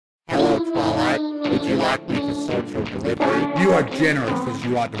Would you like me to sort your delivery? You are generous as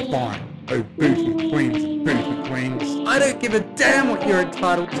you are divine. Oh, booty queens and booty queens. I don't give a damn what you're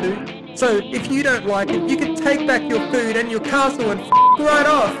entitled to. So if you don't like it, you can take back your food and your castle and right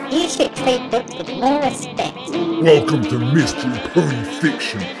off. You should treat books with more respect. Welcome to Mystery Pony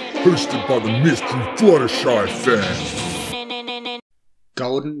Fiction, hosted by the Mystery Fluttershy fan.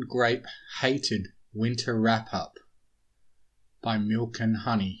 Goldengrape Hated Winter Wrap-Up by Milk and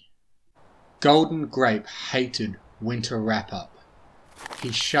Honey. Goldengrape hated winter wrap-up.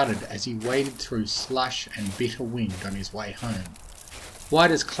 He shuddered as he waded through slush and bitter wind on his way home. Why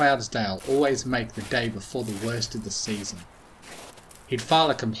does Cloudsdale always make the day before the worst of the season? He'd file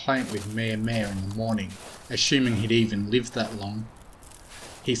a complaint with Mayor in the morning, assuming he'd even lived that long.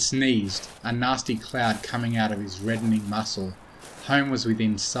 He sneezed, a nasty cloud coming out of his reddening muscle. Home was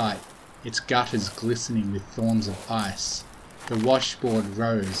within sight, its gutters glistening with thorns of ice. The washboard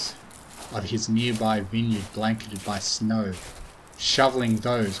rows of his nearby vineyard blanketed by snow. Shoveling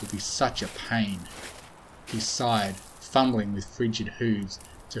those would be such a pain. He sighed, fumbling with frigid hooves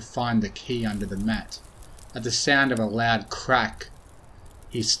to find the key under the mat. At the sound of a loud crack,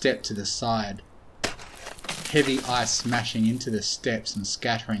 he stepped to the side. Heavy ice smashing into the steps and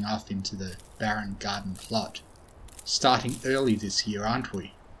scattering off into the barren garden plot. Starting early this year, aren't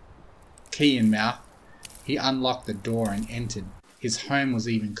we? Key in mouth, he unlocked the door and entered. His home was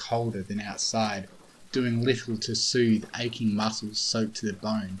even colder than outside, doing little to soothe aching muscles soaked to the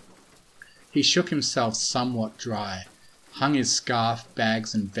bone. He shook himself somewhat dry, hung his scarf,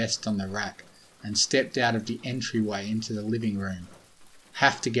 bags and vest on the rack, and stepped out of the entryway into the living room.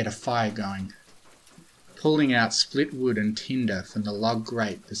 Have to get a fire going. Pulling out split wood and tinder from the log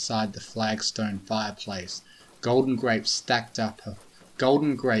grate beside the flagstone fireplace, Goldengrape stacked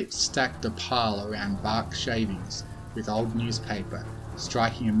a pile around bark shavings with old newspaper,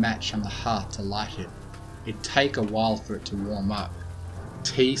 striking a match on the hearth to light it. It'd take a while for it to warm up.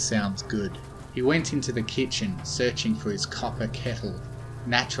 Tea sounds good. He went into the kitchen, searching for his copper kettle.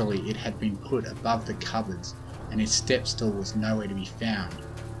 Naturally, it had been put above the cupboards, and his step stool was nowhere to be found.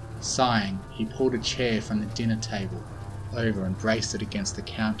 Sighing, he pulled a chair from the dinner table over and braced it against the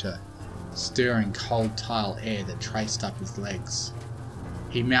counter, stirring cold tile air that traced up his legs.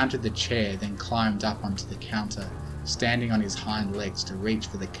 He mounted the chair, then climbed up onto the counter, standing on his hind legs to reach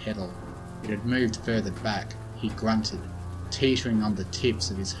for the kettle. It had moved further back. He grunted, teetering on the tips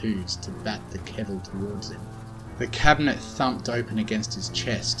of his hooves to bat the kettle towards him. The cabinet thumped open against his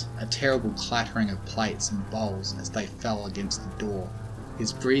chest, a terrible clattering of plates and bowls as they fell against the door.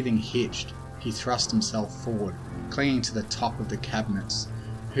 His breathing hitched. He thrust himself forward, clinging to the top of the cabinets,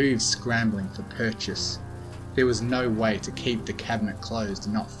 hooves scrambling for purchase. There was no way to keep the cabinet closed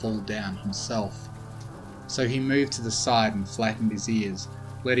and not fall down himself. So he moved to the side and flattened his ears,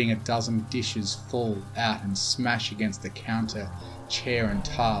 letting a dozen dishes fall out and smash against the counter, chair and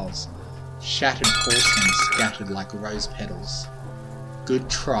tiles. Shattered porcelain scattered like rose petals. Good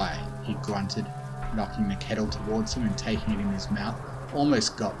try, he grunted, knocking the kettle towards him and taking it in his mouth.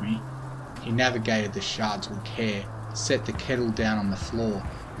 Almost got me. He navigated the shards with care, set the kettle down on the floor,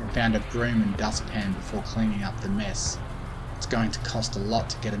 and found a broom and dustpan before cleaning up the mess. It's going to cost a lot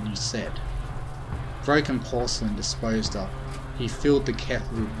to get a new set. Broken porcelain disposed of, he filled the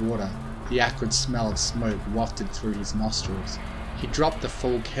kettle with water. The acrid smell of smoke wafted through his nostrils. He dropped the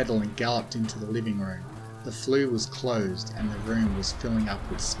full kettle and galloped into the living room. The flue was closed and the room was filling up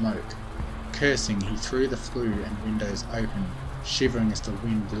with smoke. Cursing, he threw the flue and windows open, shivering as the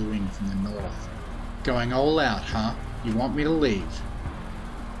wind blew in from the north. Going all out, huh? You want me to leave?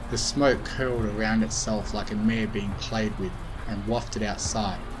 The smoke curled around itself like a mare being played with and wafted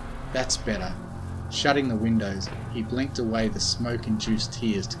outside. That's better. Shutting the windows, he blinked away the smoke-induced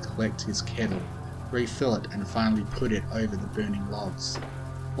tears to collect his kettle, refill it and finally put it over the burning logs.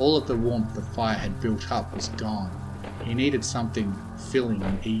 All of the warmth the fire had built up was gone. He needed something filling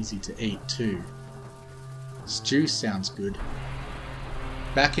and easy to eat too. Stew sounds good.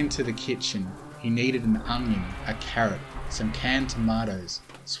 Back into the kitchen, he needed an onion, a carrot, some canned tomatoes,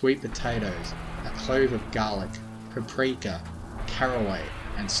 sweet potatoes, a clove of garlic, paprika, caraway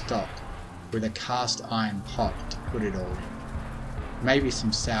and stock, with a cast iron pot to put it all in. Maybe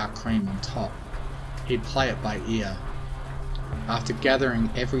some sour cream on top. He'd play it by ear. After gathering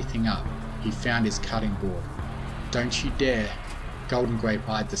everything up, he found his cutting board. Don't you dare! Goldengrape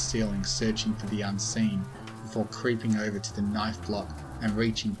eyed the ceiling, searching for the unseen, before creeping over to the knife block and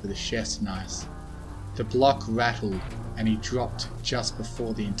reaching for the chef's knife. The block rattled, and he dropped just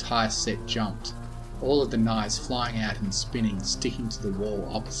before the entire set jumped, all of the knives flying out and spinning, sticking to the wall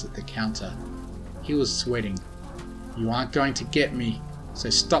opposite the counter. He was sweating. You aren't going to get me, so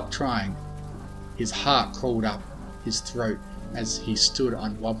stop trying. His heart crawled up his throat as he stood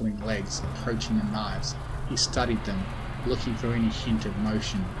on wobbling legs, approaching the knives. He studied them, looking for any hint of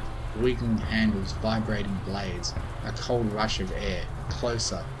motion. Wiggling handles, vibrating blades, a cold rush of air,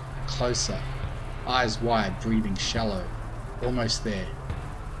 closer, closer, eyes wide, breathing shallow. Almost there.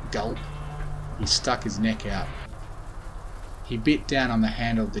 Gulp. He stuck his neck out. He bit down on the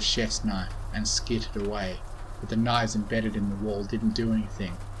handle of the chef's knife and skittered away, but the knives embedded in the wall didn't do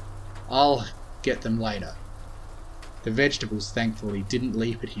anything. I'll get them later. The vegetables thankfully didn't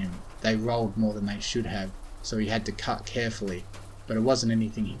leap at him. They rolled more than they should have, so he had to cut carefully, but it wasn't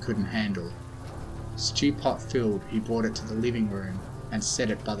anything he couldn't handle. Stew pot filled, he brought it to the living room and set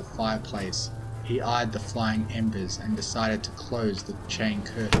it by the fireplace. He eyed the flying embers and decided to close the chain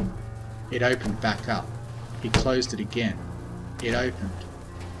curtain. It opened back up. He closed it again. It opened.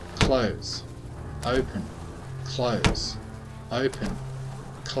 Close. Open. Close. Open.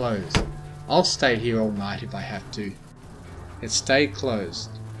 Close. I'll stay here all night if I have to. It stayed closed.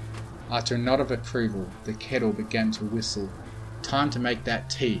 After a nod of approval, the kettle began to whistle. Time to make that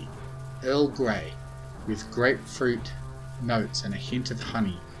tea. Earl Grey, with grapefruit notes and a hint of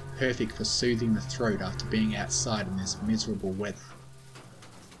honey, perfect for soothing the throat after being outside in this miserable weather.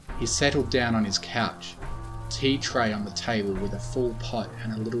 He settled down on his couch, tea tray on the table with a full pot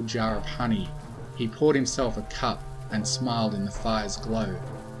and a little jar of honey. He poured himself a cup and smiled in the fire's glow.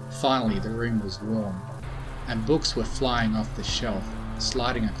 Finally the room was warm, and books were flying off the shelf,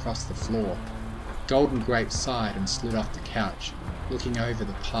 sliding across the floor. Goldengrape sighed and slid off the couch, looking over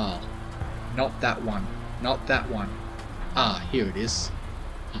the pile. Not that one, not that one. Ah, here it is.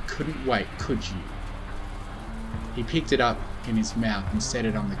 You couldn't wait, could you? He picked it up in his mouth and set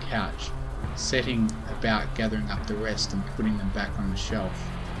it on the couch, setting about gathering up the rest and putting them back on the shelf.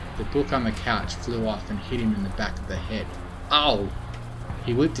 The book on the couch flew off and hit him in the back of the head. Ow!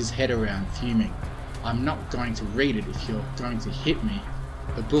 He whipped his head around, fuming. I'm not going to read it if you're going to hit me.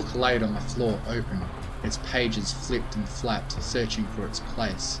 The book laid on the floor open, its pages flipped and flapped, searching for its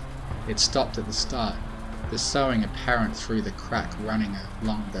place. It stopped at the start, the sewing apparent through the crack running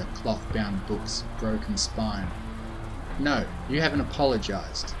along the cloth-bound book's broken spine. No, you haven't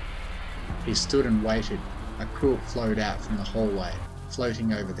apologized. He stood and waited. A quilt flowed out from the hallway,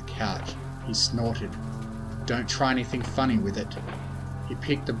 floating over the couch. He snorted. Don't try anything funny with it. He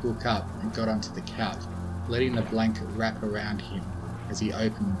picked the book up and got onto the couch, letting the blanket wrap around him as he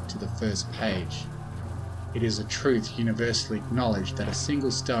opened to the first page. It is a truth universally acknowledged that a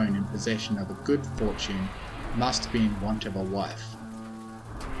single stone in possession of a good fortune must be in want of a wife.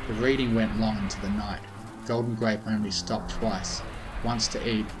 The reading went long into the night. Goldengrape only stopped twice, once to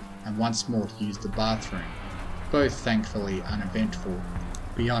eat and once more to use the bathroom, both thankfully uneventful,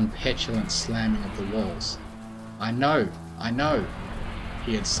 beyond petulant slamming of the walls. I know,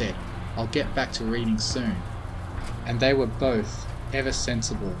 he had said. I'll get back to reading soon. And they were both ever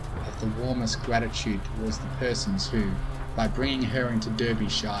sensible of the warmest gratitude towards the persons who, by bringing her into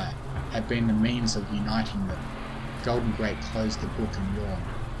Derbyshire, had been the means of uniting them. Goldengrape closed the book and yawned,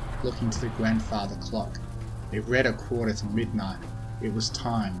 looking to the grandfather clock. It read 1:45. It was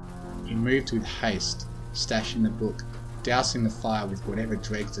time. He moved with haste, stashing the book, dousing the fire with whatever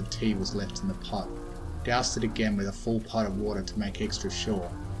dregs of tea was left in the pot, doused it again with a full pot of water to make extra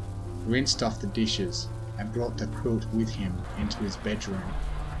sure, rinsed off the dishes, and brought the quilt with him into his bedroom.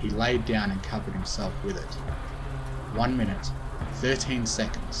 He laid down and covered himself with it. 1 minute, 13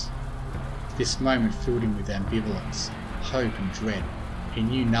 seconds. This moment filled him with ambivalence, hope and dread. He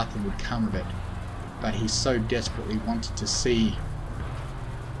knew nothing would come of it, but he so desperately wanted to see.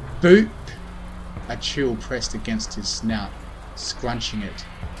 Boop! A chill pressed against his snout, scrunching it.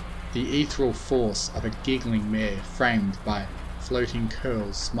 The ethereal force of a giggling mare framed by floating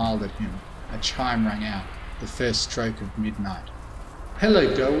curls smiled at him. A chime rang out, the first stroke of midnight.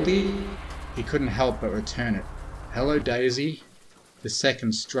 Hello, Goldie! He couldn't help but return it. Hello, Daisy! The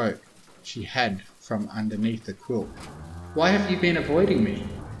second stroke she had from underneath the quilt. Why have you been avoiding me?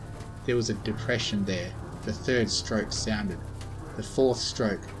 There was a depression there. The third stroke sounded. The fourth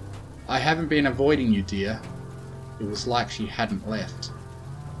stroke. I haven't been avoiding you, dear. It was like she hadn't left,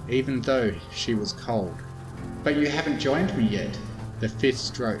 even though she was cold. But you haven't joined me yet. The fifth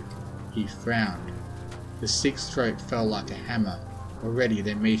stroke. He frowned. The sixth stroke fell like a hammer. Already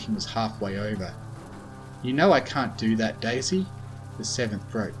their meeting was halfway over. You know I can't do that, Daisy. The seventh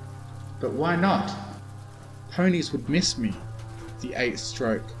broke. But why not? Ponies would miss me. The eighth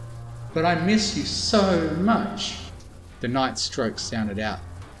stroke. But I miss you so much. The ninth stroke sounded out.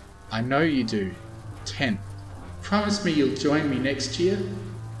 I know you do. 10th. Promise me you'll join me next year.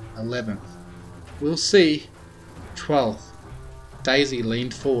 11th. We'll see. 12th. Daisy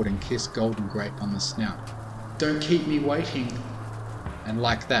leaned forward and kissed Goldengrape on the snout. "Don't keep me waiting." And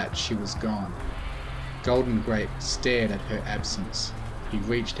like that, she was gone. Goldengrape stared at her absence. He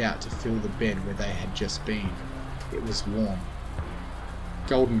reached out to fill the bed where they had just been. It was warm.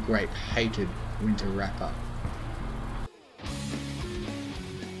 Goldengrape hated winter wrap-up.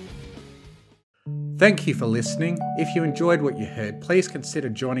 Thank you for listening. If you enjoyed what you heard, please consider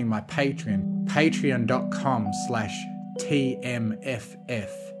joining my Patreon,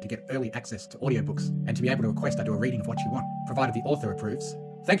 patreon.com/TMFF, to get early access to audiobooks and to be able to request I do a reading of what you want, provided the author approves.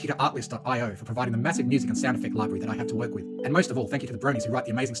 Thank you to Artlist.io for providing the massive music and sound effect library that I have to work with. And most of all, thank you to the bronies who write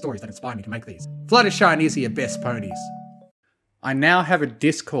the amazing stories that inspire me to make these. Fluttershy and Izzy are best ponies. I now have a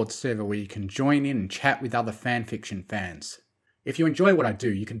Discord server where you can join in and chat with other fanfiction fans. If you enjoy what I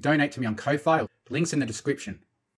do, you can donate to me on Ko-Fi, links in the description.